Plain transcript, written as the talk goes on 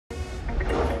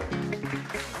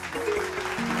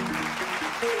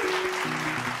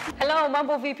Hello,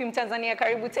 mambo vipi Mtanzania?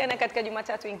 Karibu tena katika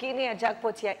Jumatatu nyingine ya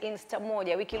jackpot ya Insta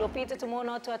moja. Wiki iliyopita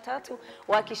tumeona watu watatu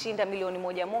wakishinda milioni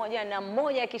moja na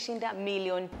mmoja akishinda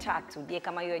milioni 3. Je,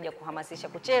 kama hiyo haija kuhamasisha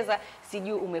kucheza,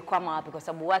 sijui umekwama wapi, kwa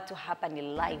sababu watu hapa ni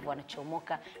live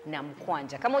wanachomoka na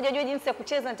mkwanja. Kama hujajua jinsi ya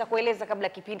kucheza nitakueleza kabla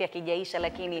kipindi hakijaisha,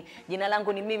 lakini jina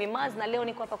langu ni Mimi Maz na leo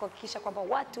niko hapa kuhakikisha kwamba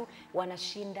watu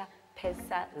wanashinda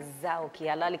pesa zao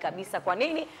kihalali kabisa. Kwa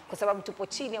nini? Kwa sababu tupo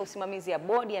chini ya usimamizi ya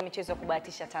bodi ya michezo ya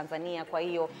kubahatisha Tanzania. Kwa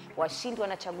hiyo washindi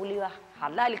wanachaguliwa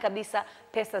halali kabisa,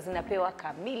 pesa zinapewa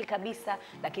kamili kabisa.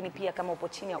 Lakini pia kama upo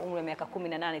chini ya umri wa miaka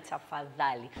 18,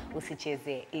 tafadhali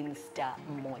usicheze Insta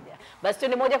moja. Basi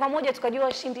tuende moja kwa moja tukajua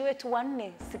washindi wetu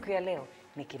wanne siku ya leo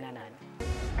ni kina nani.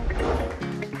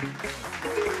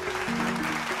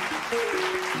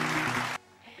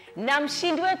 Na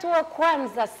mshindi wetu wa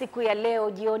kwanza siku ya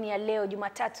leo, jioni ya leo,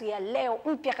 Jumatatu ya leo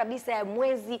mpya kabisa ya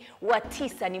mwezi wa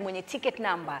 9 ni mwenye ticket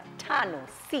namba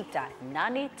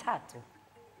 5683.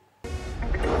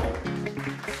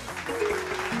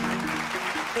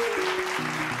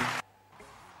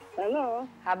 Hello.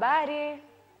 Habari?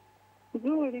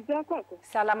 Nzuri, za kwako?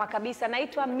 Salama kabisa.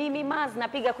 Naitwa Mimi Maz,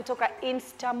 napiga kutoka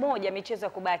Insta moja, michezo ya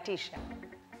kubahatisha.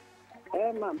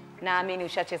 Mama. Naamini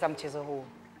ushacheza mchezo huu.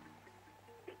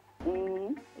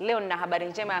 Leo nina habari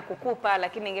njema ya kukupa,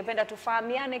 lakini ningependa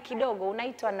tufahamiane kidogo.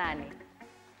 Unaitwa nani?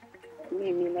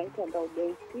 Mimi naitwa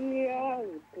Gaudensia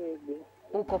Utege.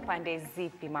 Uko pande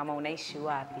zipi mama? Unaishi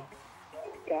wapi?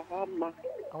 Kahama.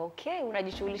 Okay,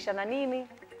 unajishughulisha na nini?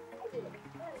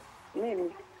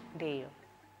 Mimi Ndio.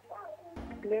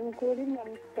 ni mkulima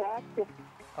mstaafu.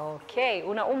 Okay,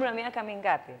 una umri wa miaka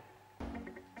mingapi?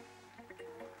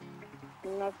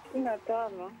 Na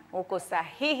 65. Uko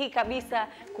sahihi kabisa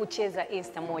kucheza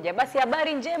Insta moja. Basi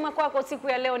habari njema kwako siku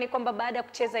ya leo ni kwamba baada ya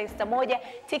kucheza Insta moja,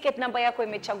 ticket namba yako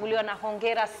imechaguliwa na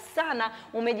hongera sana,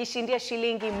 umejishindia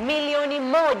shilingi milioni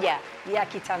 1 ya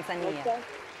Kitanzania.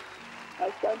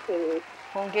 Asante.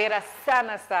 Hongera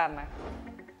sana sana.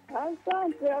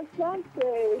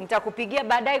 Asante. Nitakupigia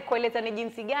baadaye kueleza ni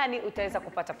jinsi gani utaweza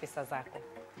kupata pesa zako.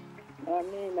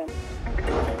 Amina.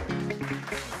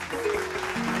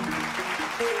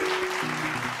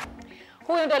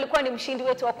 Huyo ndo alikuwa ni mshindi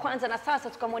wetu wa kwanza, na sasa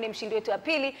tukamwone mshindi wetu wa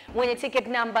pili mwenye ticket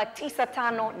namba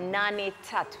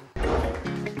 9583.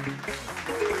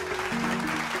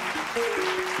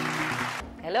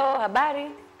 Hello,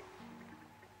 habari?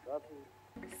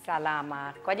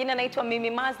 Salama. Kwa jina naitwa Mimi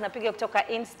Maz, napiga kutoka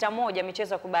Insta moja,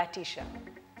 michezo ya kubahatisha.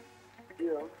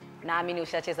 Ndio. Naamini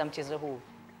ushacheza mchezo huu.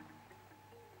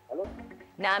 Hello?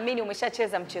 Naamini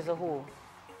umeshacheza mchezo huu.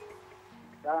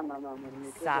 Sana mama,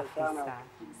 Safi sana.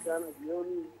 Sana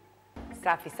jioni.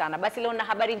 Safi sana. Basi leo na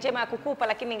habari njema ya kukupa,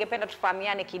 lakini ningependa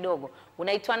tufahamiane kidogo.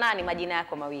 Unaitwa nani, majina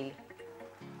yako mawili?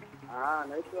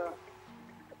 Naitwa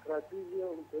Kirahisi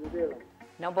Mpendela.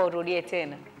 Naomba urudie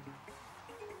tena.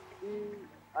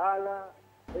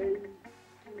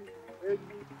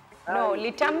 No,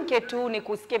 litamke tu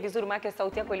nikusikie vizuri, maana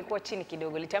sauti yako ilikuwa chini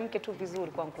kidogo. Litamke tu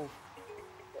vizuri kwa nguvu.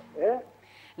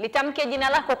 Litamke jina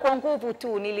lako kwa nguvu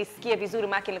tu nilisikie vizuri,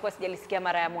 maana nilikuwa sijalisikia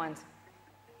mara ya mwanzo.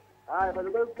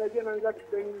 Falikuwa kusaidia na wenzake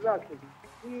spelling zake.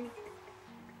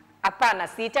 Hapana,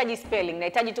 sihitaji spelling,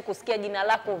 nahitaji tu kusikia jina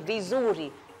lako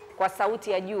vizuri kwa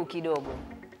sauti ya juu kidogo.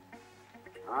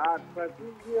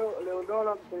 Kirahisi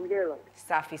Leondola Mpendela.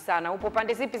 Safi sana. Upo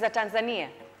pande zipi za Tanzania?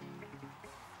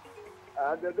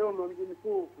 Dodoma mjini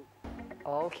kuu.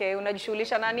 Okay,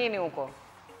 unajishughulisha na nini huko?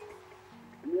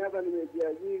 Mimi hapa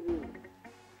nimejiajiri.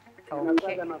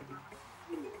 Okay.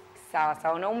 Sawa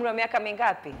sawa. Una umri wa miaka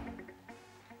mingapi?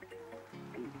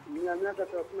 Miaka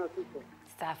 36.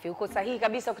 Safi, uko sahihi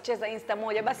kabisa kucheza Insta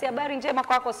moja. Basi habari njema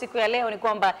kwako siku ya leo ni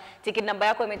kwamba ticket namba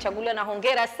yako imechaguliwa na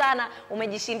hongera sana,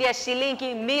 umejishindia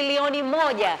shilingi milioni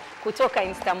 1 kutoka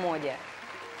Insta moja.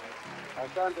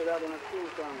 Asante dada, nashukuru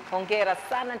sana. Hongera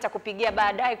sana, nitakupigia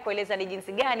baadaye kueleza ni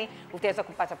jinsi gani utaweza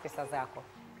kupata pesa zako.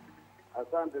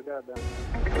 Asante dada.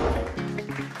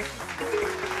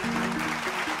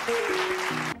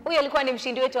 Huyo alikuwa ni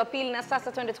mshindi wetu wa pili, na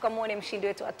sasa twende tukamwone mshindi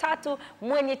wetu wa tatu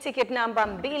mwenye ticket namba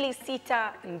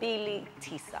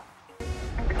 2629.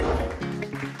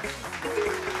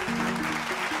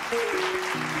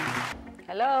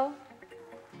 Hello.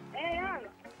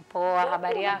 Poa,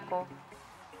 habari yako?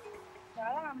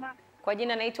 Salama. Kwa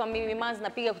jina naitwa Mimi Maz,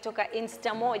 napiga kutoka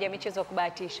Insta moja, michezo ya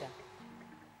kubahatisha.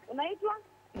 Unaitwa?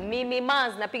 Mimi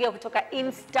Maz, napiga kutoka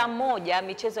Insta moja,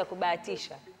 michezo ya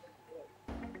kubahatisha.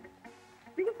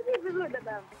 Sikusikii vizuri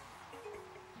dada.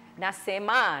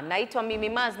 Nasema naitwa Mimi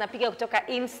Maz, napiga kutoka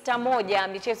Insta moja,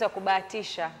 michezo ya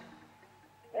kubahatisha.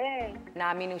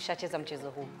 Naamini ushacheza mchezo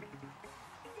huu.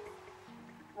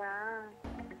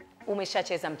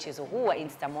 Umeshacheza mchezo huu wa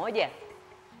Insta moja?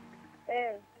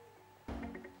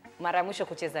 Mara ya mwisho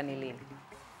kucheza ni lini?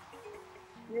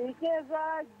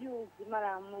 Nilicheza juzi mara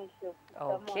ya mwisho.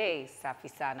 Okay, safi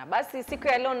sana. Basi siku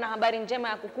ya leo na habari njema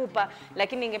ya kukupa,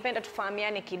 lakini ningependa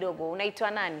tufahamiane kidogo.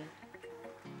 Unaitwa nani?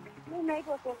 Mimi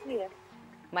naitwa Sofia.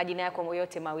 Majina yako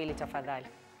yote mawili tafadhali.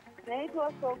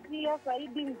 Naitwa Sofia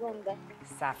Saidi Nzonda.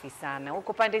 Safi sana.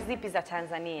 Uko pande zipi za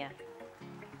Tanzania?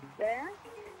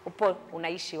 Upo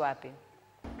unaishi wapi?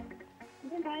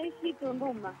 Mimi naishi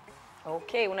Tunduma.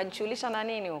 Okay, unajishughulisha na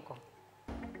nini huko?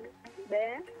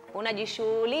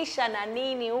 Unajishughulisha na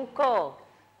nini huko?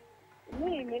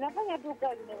 Mimi nafanya tu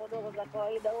kazi ndogo za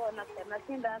kawaida, huwa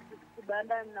nashinda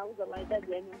kibandani nauza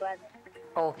mahitaji ya nyumbani.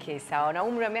 Okay, sawa. Na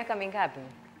umri wa miaka mingapi?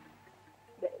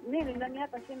 Mimi nina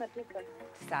miaka 29.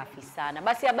 Safi sana.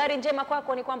 Basi habari njema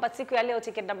kwako ni kwamba siku ya leo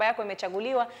tiketi namba yako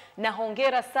imechaguliwa na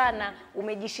hongera sana,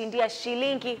 umejishindia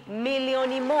shilingi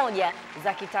milioni 1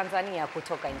 za Kitanzania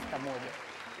kutoka Insta moja.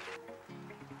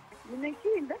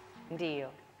 Nimeshinda?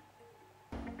 Ndiyo.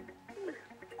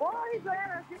 Kwa hizo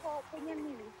hela ziko kwenye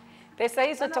nini? Pesa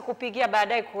hizo tutakupigia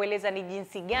baadaye kueleza ni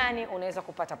jinsi gani unaweza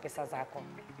kupata pesa zako.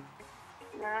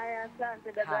 Haya,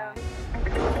 asante dada.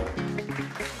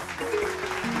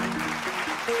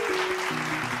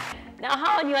 Na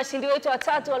hao ni washindi wetu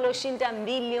watatu walioshinda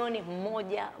milioni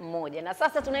 1. Na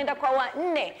sasa tunaenda kwa wa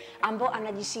 4 ambao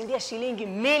anajishindia shilingi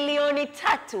milioni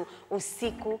 3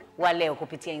 usiku wa leo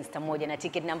kupitia Insta moja, na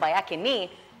ticket namba yake ni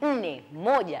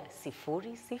 4100.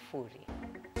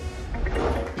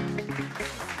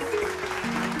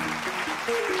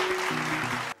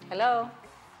 Hello.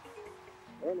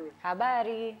 Hello.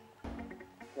 Habari?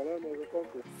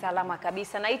 Salama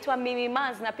kabisa. Naitwa Mimi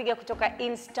Maz, napiga kutoka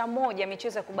Insta moja,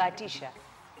 michezo ya kubahatisha.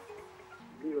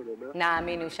 Ndio dada.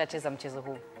 Naamini ushacheza mchezo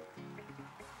huu.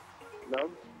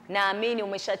 Naam. Naamini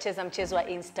umeshacheza mchezo wa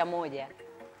Insta moja.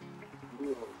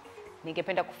 Ndio.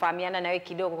 Ningependa kufahamiana na wewe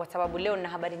kidogo kwa sababu leo nina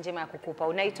habari njema ya kukupa.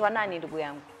 Unaitwa nani ndugu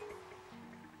yangu?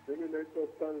 Mimi naitwa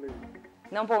Stanley.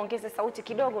 Naomba ongeze sauti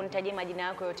kidogo, nitajie majina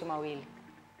yako yote mawili.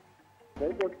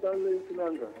 Naitwa Stanley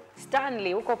Kinanga.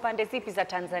 Stanley, uko pande zipi za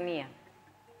Tanzania?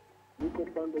 Niko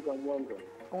pande za Mwanga.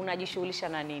 Unajishughulisha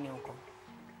na nini huko?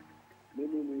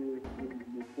 Mimi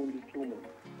ni fundi chuma.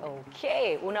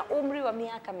 Okay, una umri wa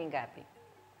miaka mingapi?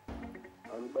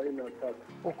 43.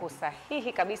 Uko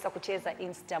sahihi kabisa kucheza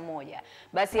Insta moja.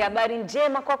 Basi habari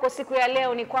njema kwako siku ya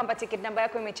leo ni kwamba tiketi namba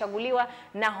yako imechaguliwa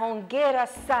na hongera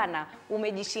sana,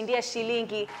 umejishindia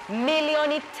shilingi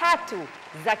milioni 3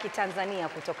 za Kitanzania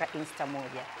kutoka Insta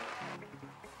moja.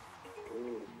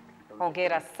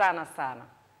 Hongera sana sana.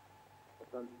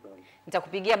 Asante sana.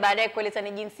 Nitakupigia baadaye kueleza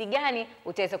ni jinsi gani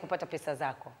utaweza kupata pesa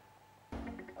zako.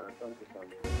 Asante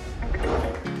sana.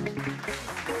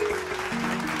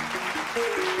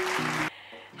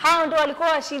 Hao ndio walikuwa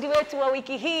washindi wetu wa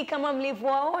wiki hii. Kama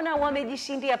mlivyowaona,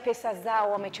 wamejishindia pesa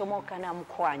zao, wamechomoka na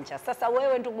mkwanja. Sasa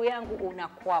wewe ndugu yangu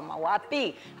unakwama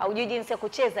wapi? Haujui jinsi ya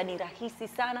kucheza? Ni rahisi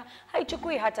sana,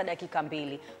 haichukui hata dakika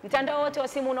 2. Mtandao wote wa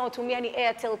simu unaotumia ni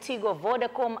Airtel, Tigo,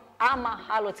 Vodacom ama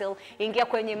Halotel. Ingia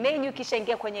kwenye menu, kisha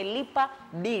ingia kwenye lipa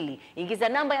bili. Ingiza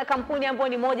namba ya kampuni ambayo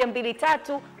ni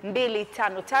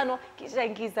 123255, kisha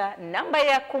ingiza namba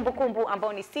ya kumbukumbu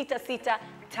ambayo ni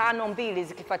 6652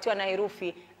 zikifuatiwa na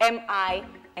herufi MIMI.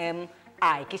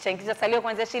 Kisha ingiza salio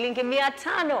kuanzia shilingi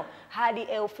 500 hadi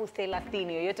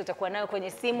 1030. Yoyote utakuwa nayo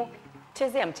kwenye simu,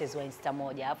 chezea mchezo wa Insta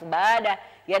moja. Alafu baada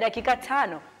ya dakika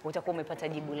 5 utakuwa umepata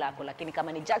jibu lako. Lakini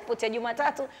kama ni jackpot ya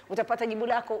Jumatatu, utapata jibu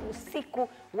lako usiku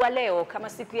wa leo. Kama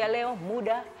siku ya leo,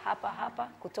 muda hapa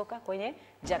kutoka kwenye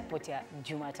jackpot ya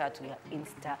Jumatatu ya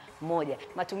Insta moja.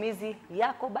 Matumizi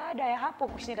yako baada ya hapo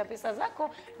kushinda pesa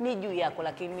zako ni juu yako,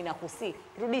 lakini mimi nakusi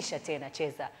rudisha tena,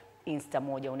 cheza Insta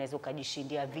moja, unaweza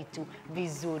ukajishindia vitu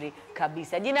vizuri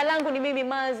kabisa. Jina langu ni Mimi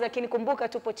Maz, lakini kumbuka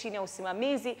tupo chini ya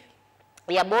usimamizi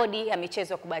ya bodi ya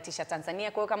michezo ya kubahatisha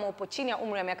Tanzania. Kwa hiyo kama upo chini ya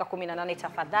umri wa miaka 18,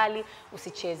 tafadhali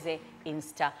usicheze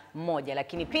Insta moja.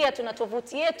 Lakini pia tuna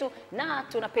tovuti yetu na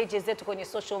tuna pages zetu kwenye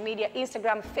social media,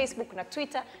 Instagram, Facebook na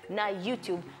Twitter na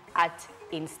YouTube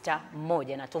 @Insta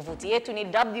moja, na tovuti yetu ni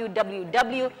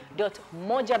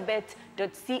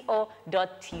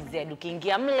www.mojabet.co.tz.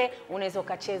 Ukiingia mle unaweza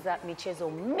ukacheza michezo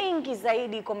mingi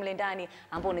zaidi iko mle ndani,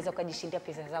 ambao unaweza ukajishindia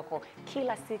pesa zako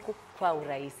kila siku kwa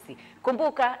urahisi.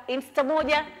 Kumbuka Insta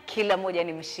moja, kila moja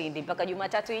ni mshindi. Mpaka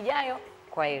Jumatatu ijayo,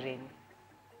 kwaherini.